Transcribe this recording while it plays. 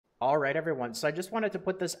All right, everyone. So I just wanted to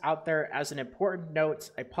put this out there as an important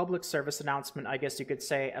note, a public service announcement, I guess you could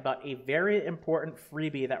say, about a very important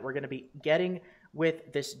freebie that we're going to be getting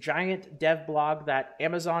with this giant dev blog that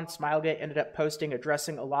Amazon Smilegate ended up posting,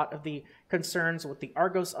 addressing a lot of the concerns with the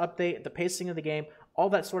Argos update, the pacing of the game,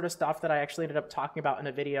 all that sort of stuff that I actually ended up talking about in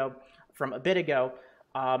a video from a bit ago.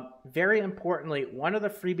 Very importantly, one of the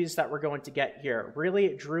freebies that we're going to get here really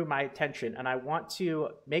drew my attention, and I want to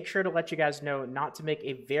make sure to let you guys know not to make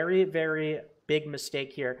a very, very big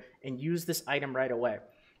mistake here and use this item right away.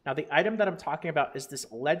 Now, the item that I'm talking about is this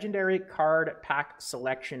legendary card pack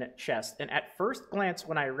selection chest. And at first glance,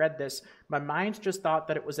 when I read this, my mind just thought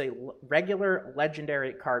that it was a regular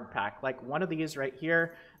legendary card pack, like one of these right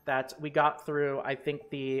here that we got through, I think,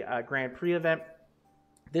 the Grand Prix event.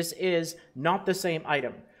 This is not the same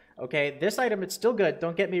item, okay? This item, it's still good,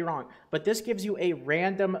 don't get me wrong, but this gives you a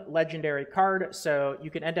random legendary card, so you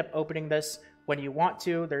can end up opening this when you want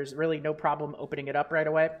to. There's really no problem opening it up right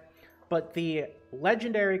away. But the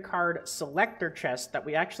legendary card selector chest that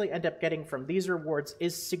we actually end up getting from these rewards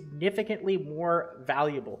is significantly more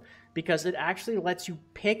valuable because it actually lets you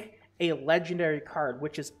pick a legendary card,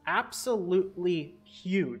 which is absolutely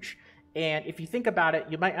huge. And if you think about it,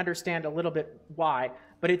 you might understand a little bit why,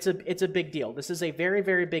 but it's a big deal. This is a very,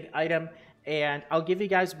 very big item, and I'll give you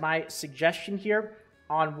guys my suggestion here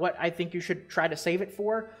on what I think you should try to save it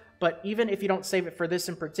for. But even if you don't save it for this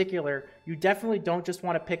in particular, you definitely don't just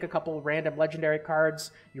want to pick a couple random legendary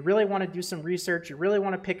cards. You really want to do some research. You really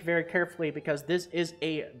want to pick very carefully because this is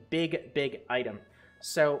a big, big item.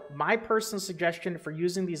 So my personal suggestion for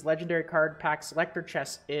using these legendary card pack selector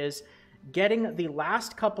chests is getting the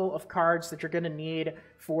last couple of cards that you're going to need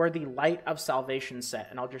for the Light of Salvation set.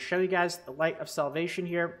 And I'll just show you guys the Light of Salvation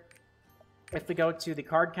here. If we go to the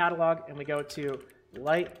card catalog and we go to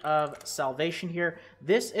Light of Salvation here,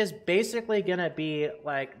 this is basically going to be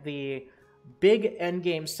like the big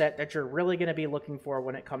endgame set that you're really going to be looking for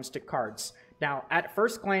when it comes to cards. Now, at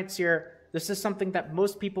first glance here, this is something that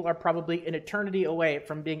most people are probably an eternity away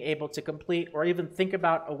from being able to complete or even think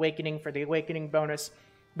about Awakening for the Awakening bonus.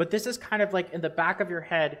 But this is kind of like in the back of your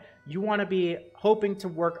head, you want to be hoping to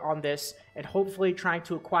work on this and hopefully trying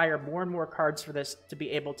to acquire more and more cards for this to be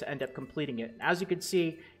able to end up completing it. As you can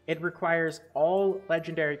see, it requires all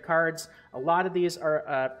legendary cards. A lot of these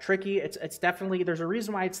are tricky. It's definitely, there's a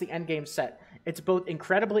reason why it's the end game set. It's both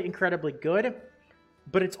incredibly, incredibly good,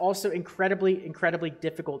 but it's also incredibly, incredibly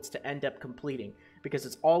difficult to end up completing because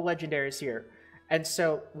it's all legendaries here. And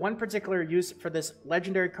so one particular use for this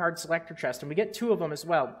legendary card selector chest, and we get 2 of them as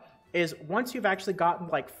well, is once you've actually gotten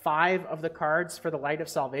like 5 of the cards for the Light of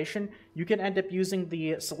Salvation, you can end up using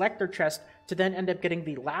the selector chest to then end up getting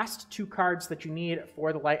the last 2 cards that you need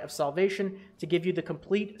for the Light of Salvation to give you the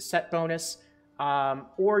complete set bonus,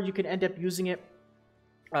 or you can end up using it.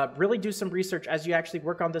 Really do some research as you actually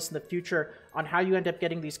work on this in the future on how you end up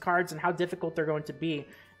getting these cards and how difficult they're going to be,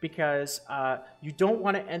 because you don't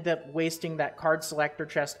want to end up wasting that card selector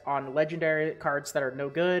chest on legendary cards that are no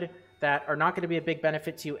good, that are not going to be a big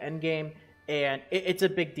benefit to you endgame, and it's a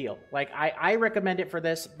big deal. Like, I recommend it for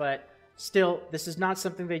this, but still, this is not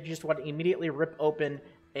something that you just want to immediately rip open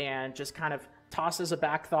and just kind of toss as a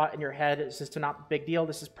back thought in your head. It's just not a big deal.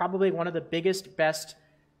 This is probably one of the biggest, best,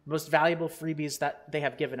 most valuable freebies that they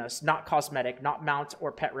have given us. Not cosmetic, not mount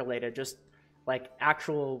or pet related, just like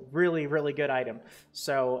actual really, really good item.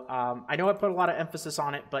 So I know I put a lot of emphasis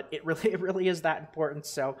on it, but it really is that important.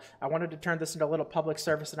 So I wanted to turn this into a little public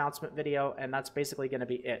service announcement video, and that's basically going to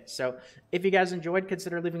be it. So if you guys enjoyed,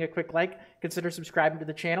 consider leaving a quick like, consider subscribing to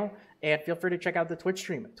the channel, and feel free to check out the Twitch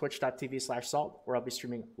stream at twitch.tv/salt, where I'll be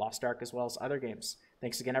streaming Lost Ark as well as other games.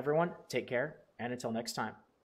 Thanks again, everyone. Take care, and until next time.